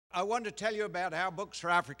I want to tell you about how Books for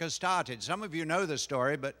Africa started. Some of you know the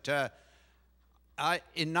story, but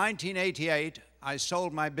in 1988, I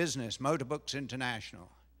sold my business, Motor Books International,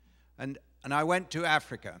 and I went to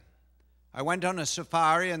Africa. I went on a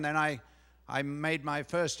safari, and then I made my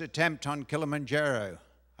first attempt on Kilimanjaro.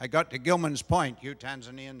 I got to Gilman's Point. You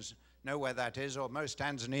Tanzanians know where that is, or most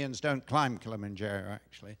Tanzanians don't climb Kilimanjaro,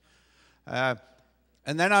 actually.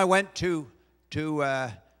 And then I went to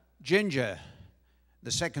Jinja,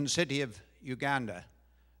 the second city of Uganda,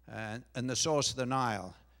 and the source of the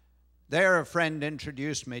Nile. There a friend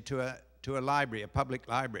introduced me to a library, a public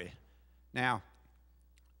library. Now,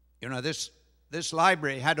 you know, this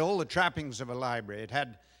library had all the trappings of a library.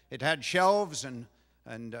 It had shelves and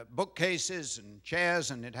bookcases and chairs,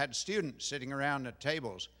 and it had students sitting around at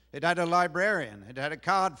tables. It had a librarian. It had a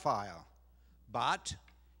card file. But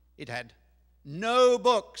it had no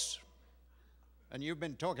books. And you've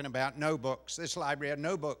been talking about no books. This library had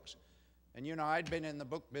no books. And you know, I'd been in the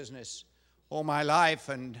book business all my life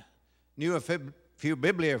and knew a few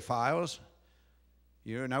bibliophiles.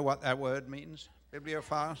 You know what that word means,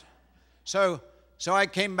 bibliophiles? So I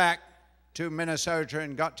came back to Minnesota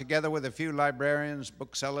and got together with a few librarians,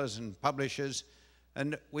 booksellers, and publishers,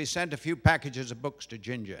 and we sent a few packages of books to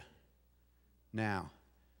Jinja. Now,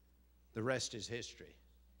 the rest is history.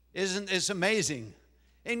 Isn't this amazing?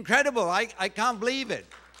 Incredible. I can't believe it.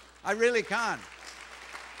 I really can't.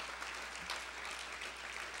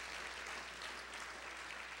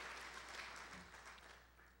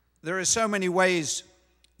 There are so many ways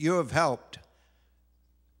you have helped.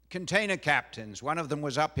 Container captains, one of them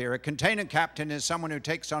was up here. A container captain is someone who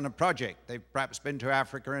takes on a project. They've perhaps been to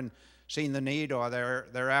Africa and seen the need, or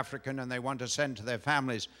they're African and they want to send to their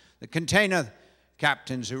families. The container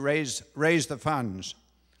captains who raise the funds.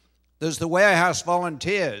 There's the warehouse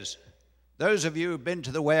volunteers. Those of you who've been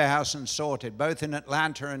to the warehouse and sorted, both in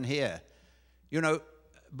Atlanta and here, you know,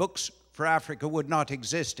 Books for Africa would not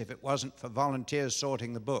exist if it wasn't for volunteers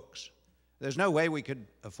sorting the books. There's no way we could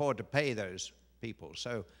afford to pay those people.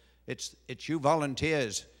 So it's you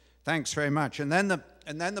volunteers. Thanks very much. And then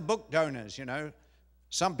the book donors, you know.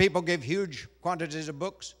 Some people give huge quantities of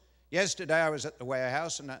books. Yesterday I was at the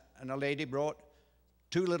warehouse and a lady brought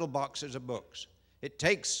 2 little boxes of books. It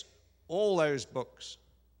takes all those books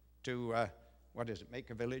to, what is it, make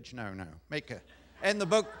a village? No, end the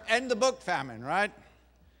book famine, right?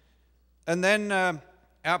 And then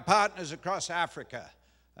our partners across Africa.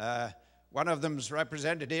 One of them's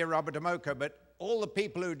represented here, Robert Amoko, but all the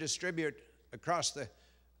people who distribute across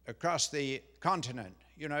the continent,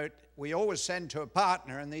 you know, we always send to a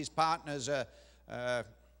partner, and these partners are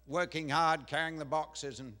working hard, carrying the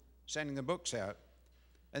boxes and sending the books out.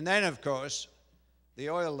 And then, of course, the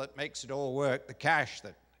oil that makes it all work, the cash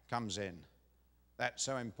that comes in, that's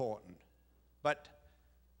so important. But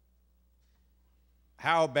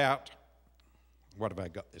how about, what have I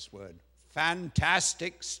got this word?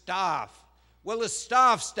 Fantastic staff. Will the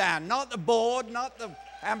staff stand? Not the board, not the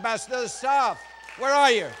ambassador, the staff. Where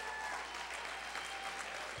are you?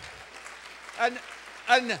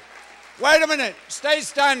 And wait a minute, stay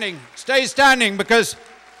standing, because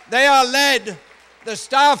they are led, the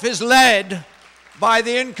staff is led by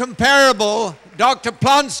the incomparable Dr.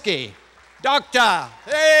 Plonsky. Doctor,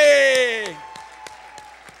 hey!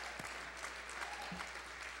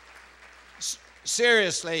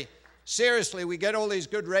 Seriously, we get all these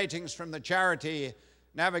good ratings from the charity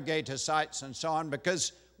navigator sites and so on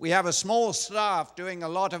because we have a small staff doing a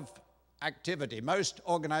lot of activity. Most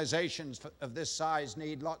organizations of this size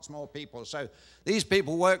need lots more people. So these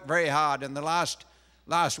people work very hard. And the last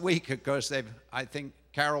week, of course, I think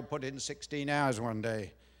Carol put in 16 hours one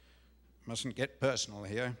day. Mustn't get personal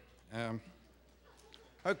here.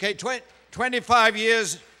 Okay, 25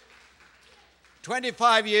 years.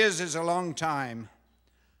 25 years is a long time.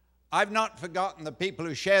 I've not forgotten the people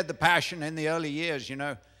who shared the passion in the early years, you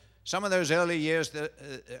know. Some of those early years,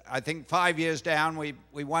 I think 5 years down,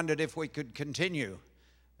 we wondered if we could continue.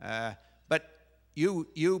 But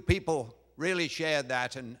you people really shared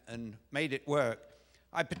that and made it work.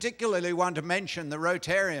 I particularly want to mention the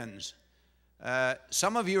Rotarians.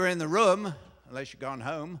 Some of you are in the room, unless you've gone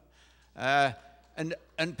home. And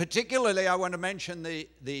particularly I want to mention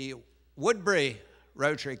the Woodbury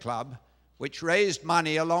Rotary Club, which raised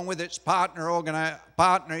money along with its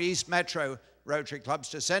partner East Metro Rotary Clubs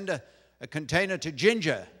to send a container to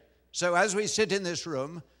Jinja. So as we sit in this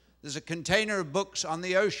room, there's a container of books on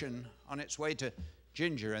the ocean on its way to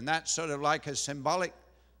Jinja, and that's sort of like a symbolic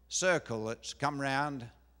circle that's come round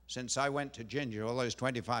since I went to Jinja all those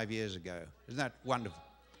 25 years ago. Isn't that wonderful?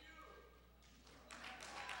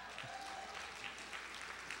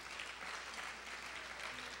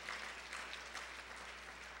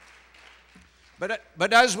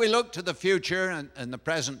 But as we look to the future and the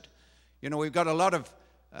present, you know, we've got a lot of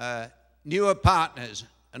newer partners,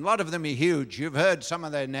 and a lot of them are huge. You've heard some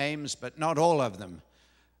of their names, but not all of them.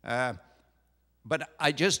 But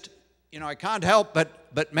I just, you know, I can't help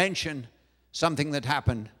but mention something that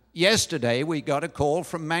happened. Yesterday, we got a call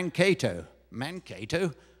from Mankato.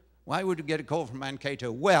 Mankato? Why would we get a call from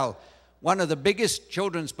Mankato? Well, one of the biggest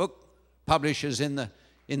children's book publishers in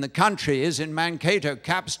the country is in Mankato,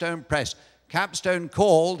 Capstone Press. Capstone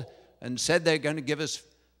called and said they're going to give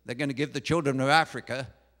the children of Africa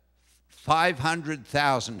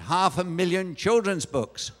 500,000, 500,000 children's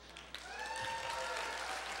books.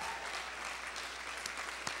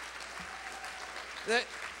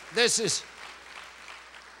 This is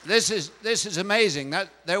amazing. That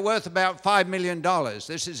they're worth about $5 million.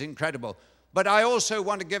 This is incredible. But I also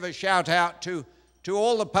want to give a shout out to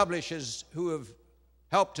all the publishers who have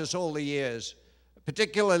helped us all the years,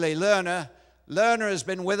 particularly Lerner. Lerner has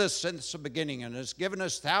been with us since the beginning and has given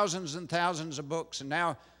us thousands and thousands of books. And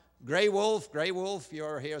now Grey Wolf,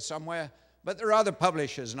 you're here somewhere. But there are other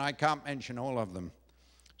publishers, and I can't mention all of them.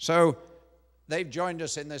 So they've joined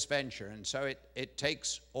us in this venture, and so it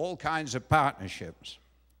takes all kinds of partnerships.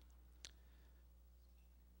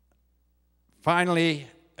 Finally,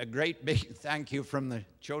 a great big thank you from the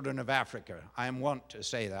children of Africa. I am wont to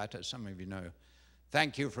say that, as some of you know.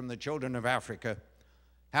 Thank you from the children of Africa.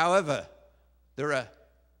 However, there are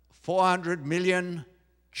 400 million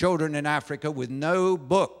children in Africa with no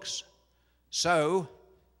books. So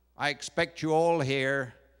I expect you all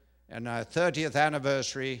here on our 30th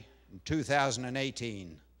anniversary in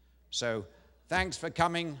 2018. So thanks for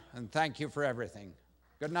coming, and thank you for everything.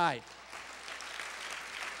 Good night.